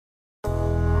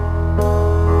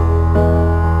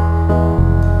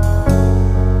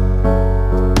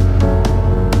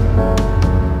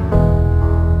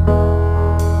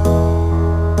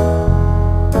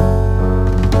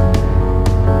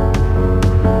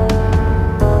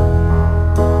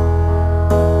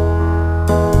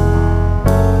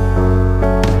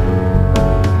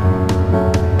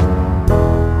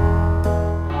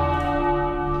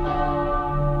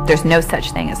There's no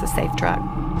such thing as a safe drug.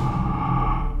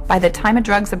 By the time a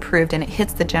drug's approved and it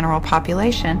hits the general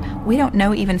population, we don't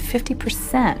know even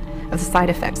 50% of the side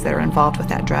effects that are involved with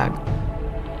that drug.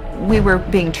 We were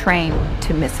being trained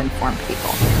to misinform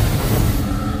people.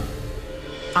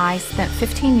 I spent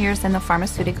 15 years in the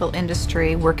pharmaceutical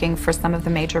industry working for some of the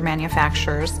major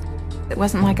manufacturers. It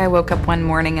wasn't like I woke up one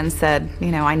morning and said,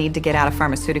 I need to get out of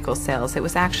pharmaceutical sales. It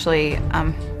was actually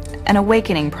an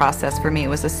awakening process for me. It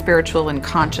was a spiritual and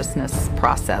consciousness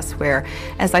process where,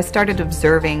 as I started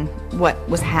observing what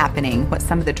was happening, what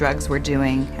some of the drugs were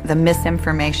doing, the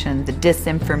misinformation, the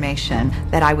disinformation,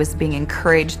 that I was being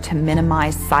encouraged to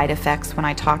minimize side effects when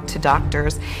I talked to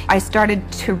doctors, I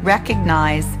started to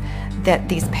recognize that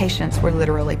these patients were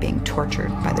literally being tortured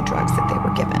by the drugs that they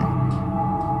were given.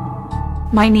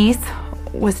 My niece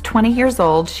was 20 years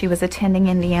old. She was attending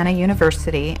Indiana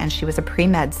University, and she was a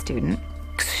pre-med student.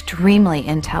 Extremely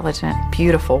intelligent,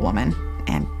 beautiful woman,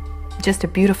 and just a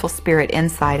beautiful spirit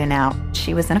inside and out.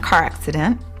 She was in a car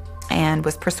accident and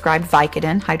was prescribed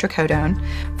Vicodin, hydrocodone,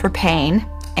 for pain,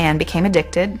 and became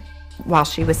addicted. While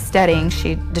she was studying,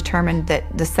 she determined that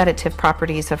the sedative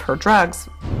properties of her drugs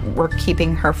were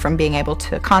keeping her from being able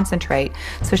to concentrate,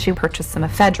 so she purchased some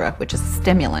ephedra, which is a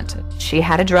stimulant. She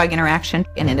had a drug interaction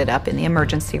and ended up in the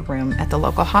emergency room at the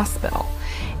local hospital.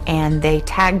 And they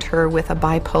tagged her with a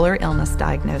bipolar illness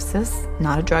diagnosis,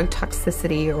 not a drug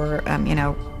toxicity or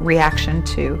reaction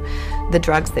to the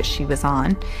drugs that she was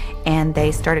on. And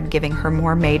they started giving her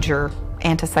more major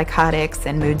antipsychotics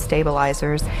and mood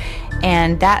stabilizers,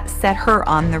 and that set her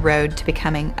on the road to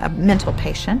becoming a mental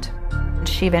patient.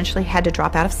 She eventually had to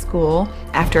drop out of school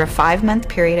after a 5-month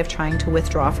period of trying to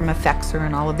withdraw from Effexor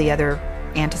and all of the other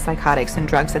antipsychotics and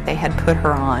drugs that they had put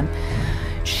her on.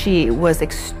 She was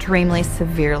extremely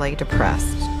severely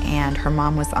depressed, and her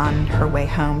mom was on her way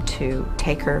home to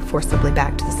take her forcibly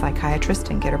back to the psychiatrist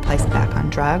and get her placed back on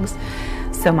drugs.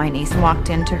 So my niece walked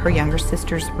into her younger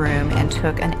sister's room and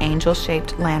took an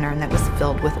angel-shaped lantern that was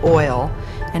filled with oil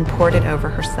and poured it over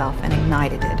herself and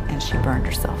ignited it, and she burned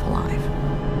herself alive.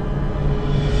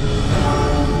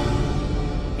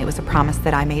 It was a promise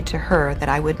that I made to her that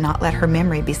I would not let her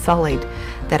memory be sullied,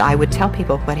 that I would tell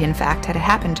people what in fact had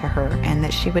happened to her, and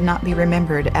that she would not be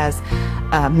remembered as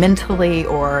a mentally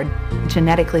or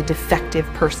genetically defective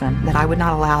person, that I would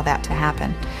not allow that to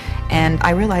happen. And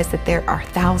I realized that there are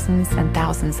thousands and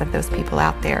thousands of those people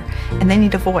out there, and they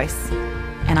need a voice,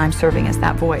 and I'm serving as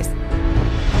that voice.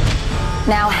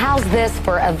 Now, how's this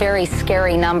for a very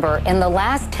scary number? In the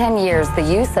last 10 years, the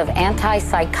use of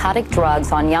antipsychotic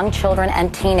drugs on young children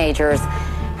and teenagers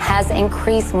has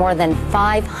increased more than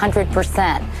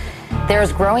 500%.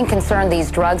 There's growing concern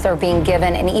these drugs are being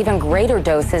given in even greater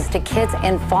doses to kids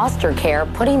in foster care,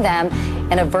 putting them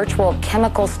in a virtual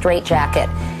chemical straitjacket.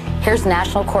 Here's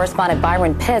national correspondent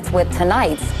Byron Pitts with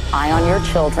tonight's Eye on Your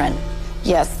Children.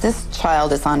 Yes, this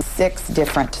child is on 6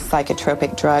 different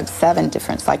psychotropic drugs, 7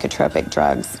 different psychotropic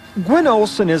drugs. Gwen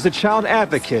Olson is a child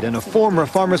advocate and a former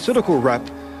pharmaceutical rep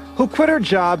who quit her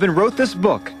job and wrote this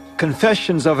book,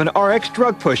 Confessions of an RX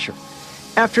Drug Pusher,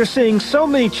 after seeing so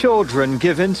many children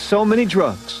given so many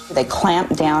drugs. They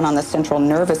clamp down on the central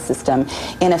nervous system.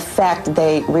 In effect,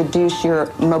 they reduce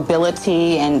your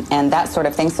mobility and that sort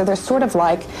of thing. So they're sort of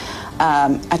like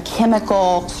a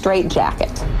chemical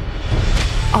straitjacket.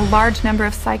 A large number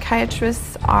of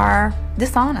psychiatrists are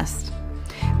dishonest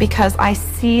because I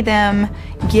see them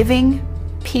giving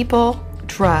people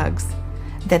drugs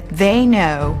that they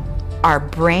know are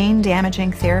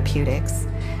brain-damaging therapeutics,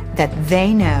 that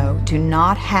they know do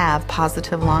not have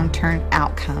positive long-term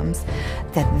outcomes,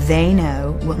 that they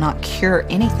know will not cure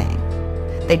anything.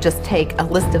 They just take a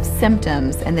list of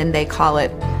symptoms and then they call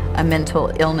it a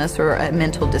mental illness or a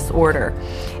mental disorder.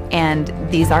 And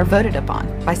these are voted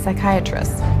upon by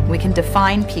psychiatrists. We can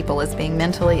define people as being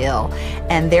mentally ill,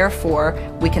 and therefore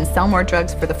we can sell more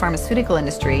drugs for the pharmaceutical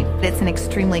industry. It's an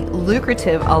extremely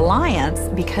lucrative alliance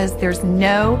because there's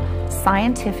no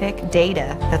scientific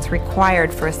data that's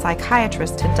required for a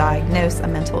psychiatrist to diagnose a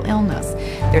mental illness.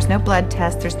 There's no blood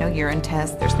test, there's no urine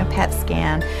test, there's no PET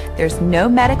scan, there's no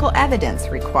medical evidence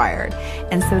required.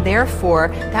 And so therefore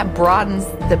that broadens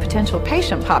the potential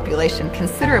patient population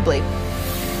considerably.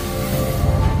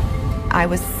 I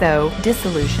was so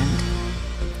disillusioned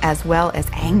as well as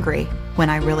angry when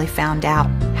I really found out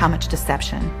how much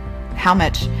deception, how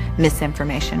much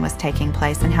misinformation was taking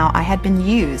place, and how I had been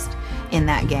used in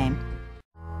that game.